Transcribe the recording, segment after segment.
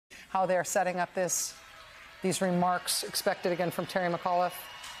how they're setting up these remarks expected again from Terry McAuliffe.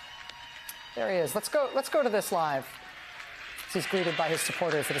 There he is. Let's go to this live. He's greeted by his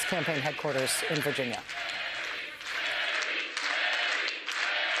supporters at his campaign headquarters in Virginia.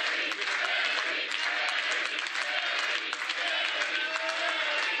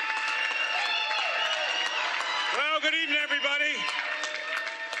 Good evening, everybody.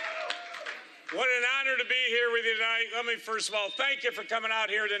 What an honor to be here with you tonight. Let me first of all thank you for coming out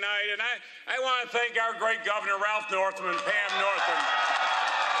here tonight. And I want to thank our great Governor, Ralph Northam, and Pam Northam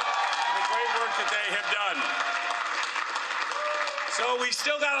for the great work that they have done. So we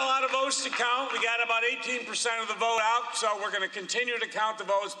still got a lot of votes to count. We got about 18% of the vote out. So we're going to continue to count the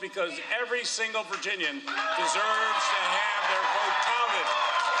votes because every single Virginian deserves to have their vote counted.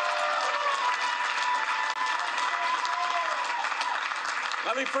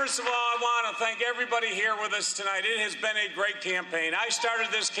 Let me first of all, I want to thank everybody here with us tonight. It has been a great campaign. I started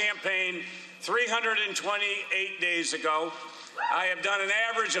this campaign 328 days ago. I have done an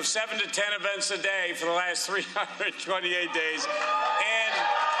average of 7 to 10 events a day for the last 328 days.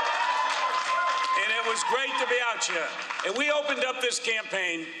 And it was great to be out here. And we opened up this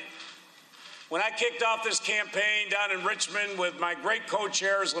campaign. When I kicked off this campaign down in Richmond with my great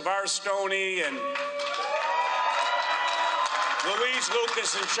co-chairs, LeVar Stoney and Louise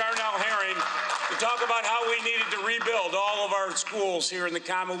Lucas and Charnel Herring, to talk about how we needed to rebuild all of our schools here in the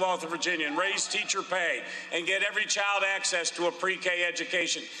Commonwealth of Virginia and raise teacher pay and get every child access to a pre-K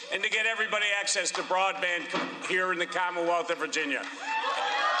education and to get everybody access to broadband here in the Commonwealth of Virginia.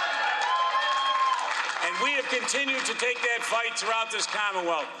 And we have continued to take that fight throughout this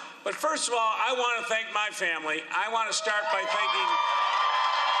Commonwealth. But first of all, I want to thank my family. I want to start by thanking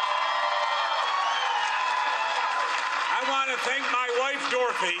I want to thank my wife,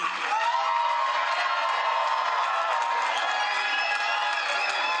 Dorothy.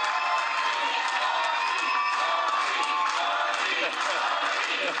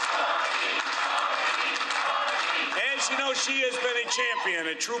 As you know, she has been a champion,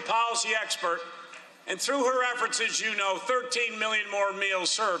 a true policy expert. And through her efforts, as you know, 13 million more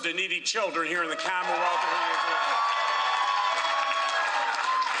meals served to needy children here in the Commonwealth of Virginia.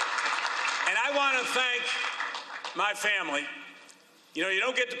 And I want to thank my family. You know, you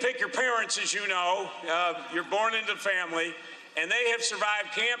don't get to pick your parents, as you know. You're born into family, and they have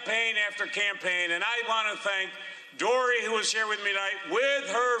survived campaign after campaign. And I want to thank Dory, who is here with me tonight, with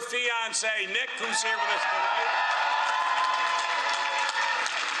her fiance, Nick, who's here with us tonight.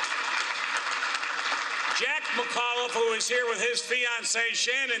 Jack McAuliffe, who is here with his fiance,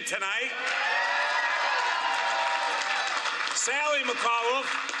 Shannon, tonight. Sally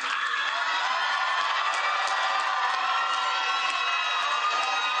McAuliffe.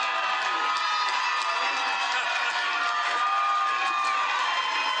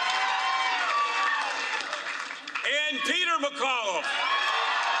 Peter McAuliffe.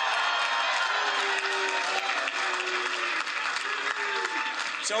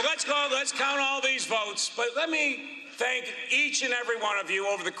 So let's count all these votes. But let me thank each and every one of you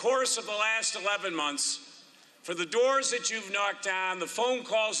over the course of the last 11 months for the doors that you've knocked on, the phone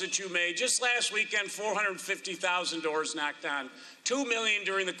calls that you made. Just last weekend, 450,000 doors knocked on, 2 million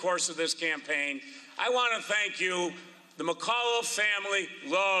during the course of this campaign. I want to thank you. The McAuliffe family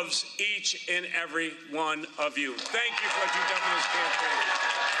loves each and every one of you. Thank you for what you've done for this campaign.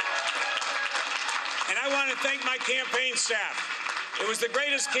 And I want to thank my campaign staff. It was the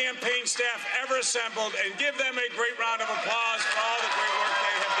greatest campaign staff ever assembled, and give them a great round of applause for all the great work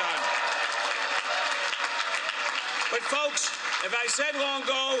they have done. But folks, as I said long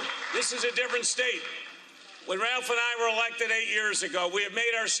ago, this is a different state. When Ralph and I were elected 8 years ago, we have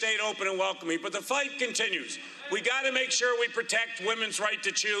made our state open and welcoming, but the fight continues. We got to make sure we protect women's right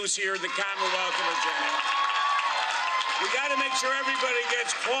to choose here in the Commonwealth of Virginia. We got to make sure everybody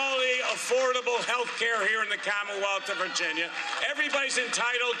gets quality, affordable health care here in the Commonwealth of Virginia. Everybody's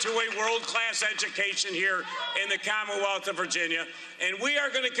entitled to a world-class education here in the Commonwealth of Virginia. And we are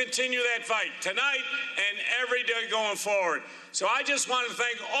going to continue that fight tonight and every day going forward. So I just want to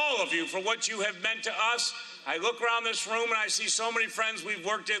thank all of you for what you have meant to us. I look around this room and I see so many friends we've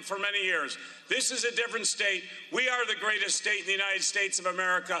worked with for many years. This is a different state. We are the greatest state in the United States of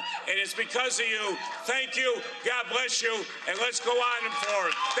America, and it's because of you. Thank you. God bless you, and let's go on and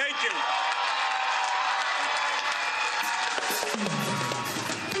forward. Thank you.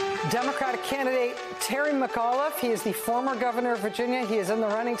 Democratic candidate Terry McAuliffe. He is the former governor of Virginia. He is in the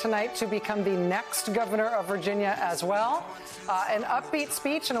running tonight to become the next governor of Virginia as well. An upbeat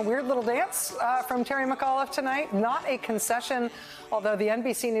speech and a weird little dance from Terry McAuliffe tonight. Not a concession, although the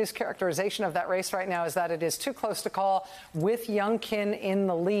NBC News characterization of that race right now is that it is too close to call, with Younkin in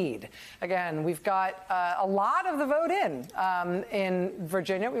the lead. Again, we've got a lot of the vote in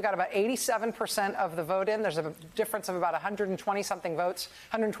Virginia. We've got about 87% of the vote in. There's a difference of about 120-something votes,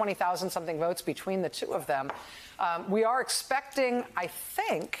 120,000-something votes between the two of them. We are expecting, I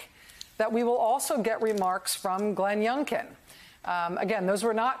think, that we will also get remarks from Glenn Younkin. Again,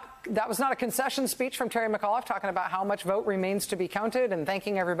 that was not a concession speech from Terry McAuliffe talking about how much vote remains to be counted and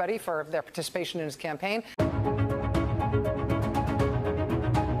thanking everybody for their participation in his campaign.